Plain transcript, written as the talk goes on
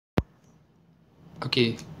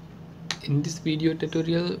Okay, in this video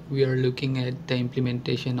tutorial we are looking at the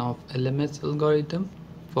implementation of LMS algorithm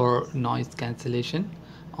for noise cancellation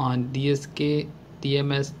on DSK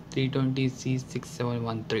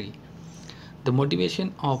TMS320C6713. The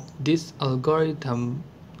motivation of this algorithm,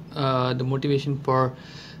 the motivation for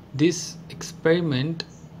this experiment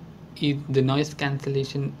is the noise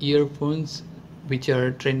cancellation earphones which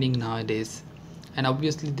are trending nowadays, and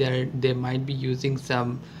obviously they might be using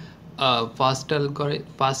some faster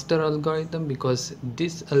algorithm, because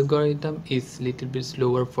this algorithm is little bit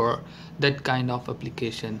slower for that kind of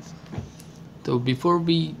applications. So before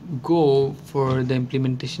we go for the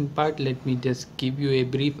implementation part, let me just give you a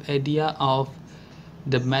brief idea of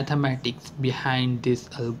the mathematics behind this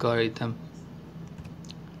algorithm.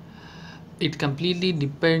 It completely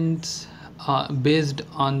depends based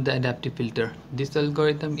on the adaptive filter. This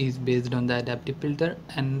algorithm is based on the adaptive filter,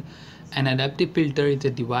 and an adaptive filter is a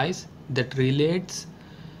device that relates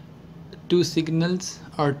two signals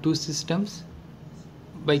or two systems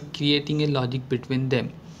by creating a logic between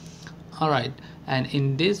them. Alright, and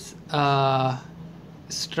in this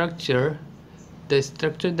structure, the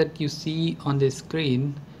structure that you see on the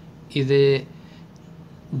screen is a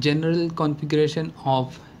general configuration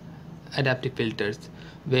of adaptive filters,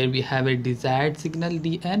 where we have a desired signal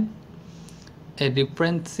Dn, a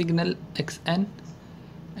reference signal Xn,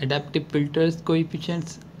 adaptive filters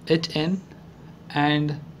coefficients Hn,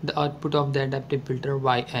 and the output of the adaptive filter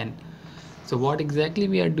Yn. So what exactly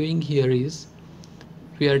we are doing here is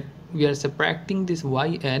we are subtracting this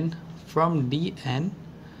Yn from Dn,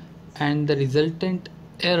 and the resultant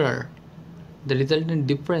error, the resultant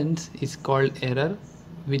difference is called error,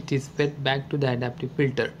 which is fed back to the adaptive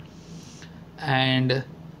filter. And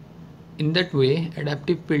in that way,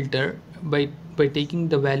 adaptive filter by taking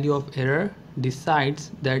the value of error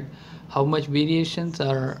decides that how much variations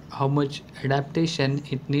or how much adaptation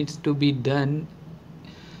it needs to be done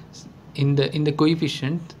in the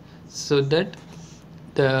coefficient, so that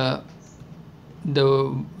the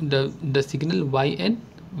signal Yn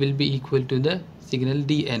will be equal to the signal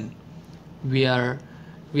Dn. We are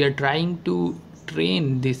trying to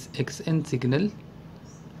train this Xn signal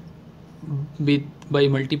by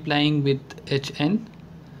multiplying with Hn,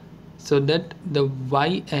 so that the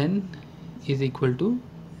Yn is equal to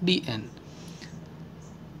Dn.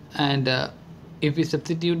 And if we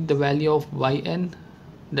substitute the value of Yn,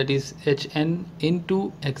 that is Hn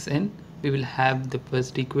into Xn, we will have the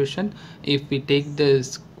first equation. If we take the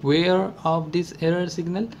square of this error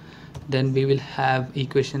signal, then we will have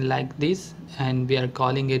equation like this, and we are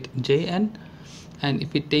calling it Jn. And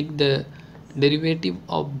if we take the derivative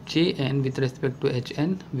of Jn with respect to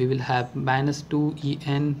Hn, we will have minus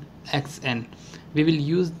 2En Xn. We will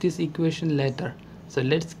use this equation later, so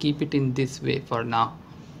let's keep it in this way for now.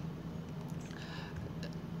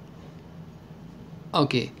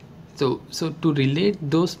 Okay, so to relate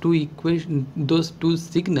those two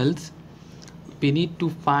signals, we need to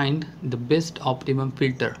find the best optimum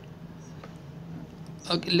filter.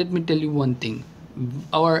 Okay, let me tell you one thing.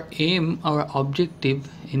 Our aim, our objective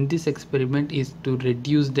in this experiment is to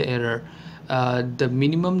reduce the error. The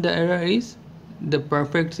minimum the error is, the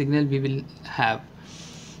perfect signal we will have.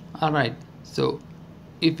 Alright, so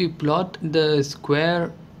if we plot the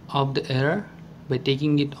square of the error by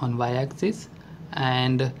taking it on y-axis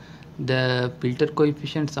and the filter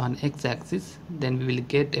coefficients on x-axis, then we will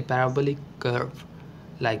get a parabolic curve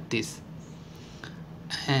like this.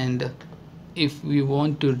 And if we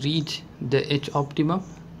want to reach the H optimum,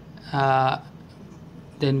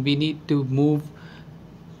 then we need to move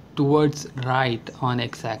towards right on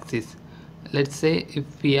x-axis. Let's say if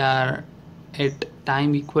we are at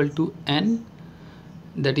time equal to n,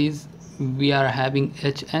 that is we are having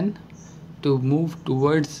Hn. To move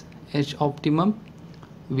towards H optimum,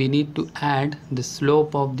 we need to add the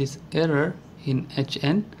slope of this error in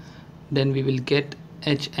Hn, then we will get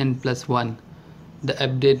Hn plus 1, the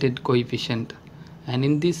updated coefficient, and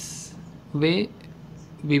in this way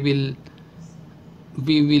we will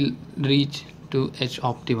reach to H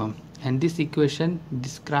optimum. And this equation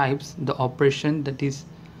describes the operation that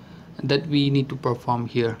we need to perform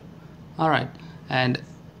here. Alright, and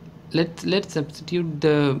let's substitute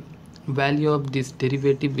the value of this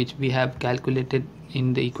derivative which we have calculated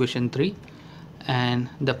in the equation 3, and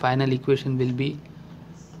the final equation will be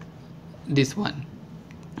this one: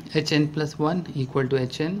 Hn plus 1 equal to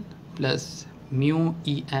Hn plus mu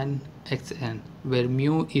En Xn, where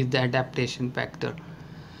mu is the adaptation factor.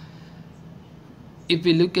 If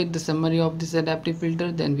we look at the summary of this adaptive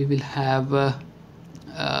filter, then we will have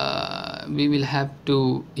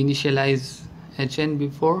to initialize Hn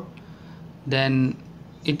before, then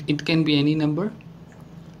it can be any number,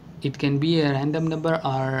 It can be a random number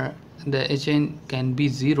or the HN can be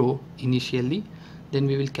 0 initially. Then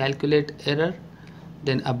we will calculate error,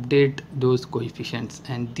 then update those coefficients,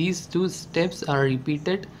 and these two steps are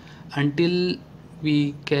repeated until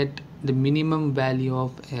we get the minimum value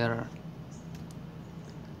of error.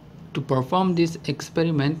 To perform this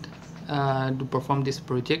experiment, to perform this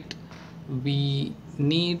project, we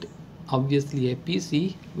need obviously a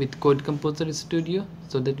PC with Code Composer Studio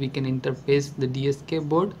so that we can interface the DSK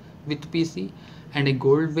board with PC, and a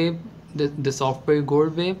Gold Wave, the software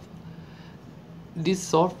Gold Wave. This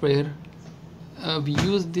software, we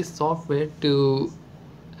use this software to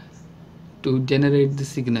generate the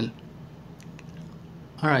signal.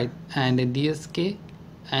 Alright, and a DSK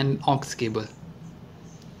and aux cable.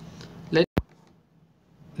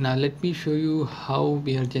 Now let me show you how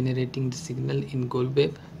we are generating the signal in Gold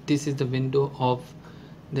Wave. This is the window of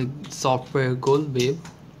the software Gold Wave,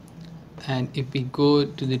 and if we go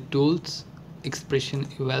to the tools, expression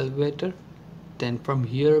evaluator, then from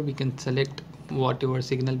here we can select whatever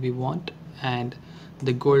signal we want, and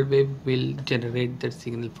the Gold Wave will generate that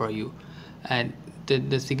signal for you. And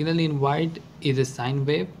the signal in white is a sine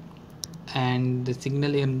wave, and the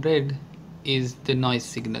signal in red is the noise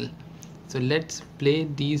signal. So let's play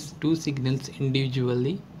these two signals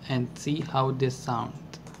individually and see how they sound.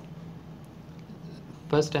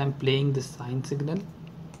 First I'm playing the sine signal.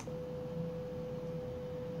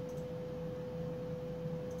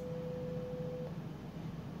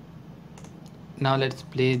 Now let's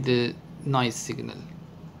play the noise signal.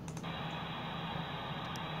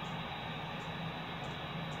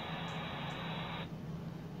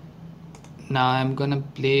 Now I'm gonna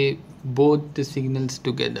play both the signals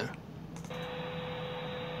together.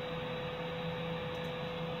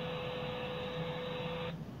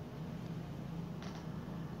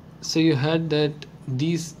 So you heard that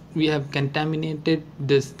we have contaminated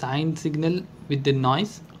the sine signal with the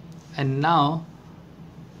noise, and now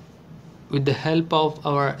with the help of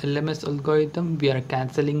our LMS algorithm we are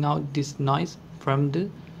cancelling out this noise from the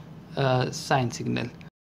sine signal.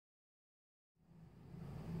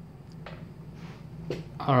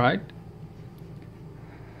 Alright,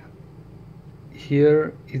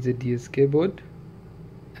 here is a DSK board,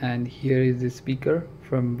 and here is the speaker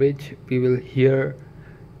from which we will hear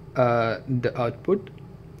the output,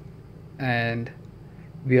 and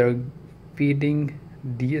we are feeding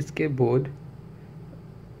DSK board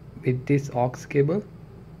with this aux cable.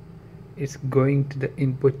 It's going to the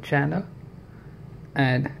input channel,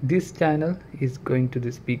 and this channel is going to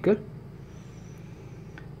the speaker,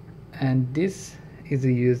 and this is a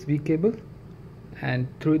USB cable, and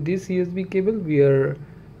through this USB cable we are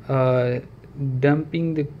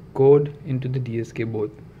dumping the code into the DSK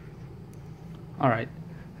board. Alright,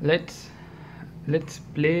 let's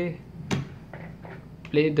play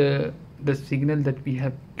the signal that we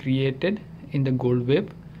have created in the Gold Wave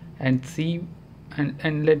and see,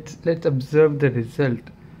 and let's observe the result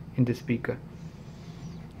in the speaker.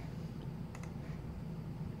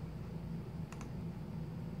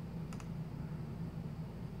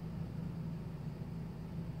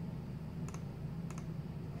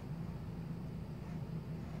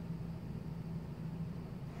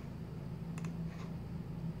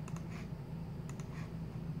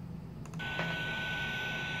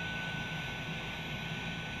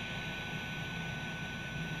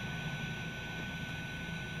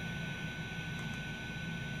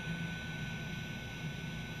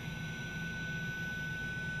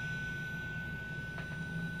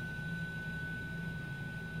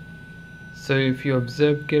 So if you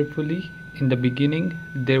observe carefully, in the beginning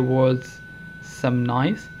there was some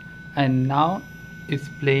noise, and now it's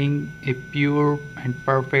playing a pure and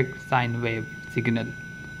perfect sine wave signal.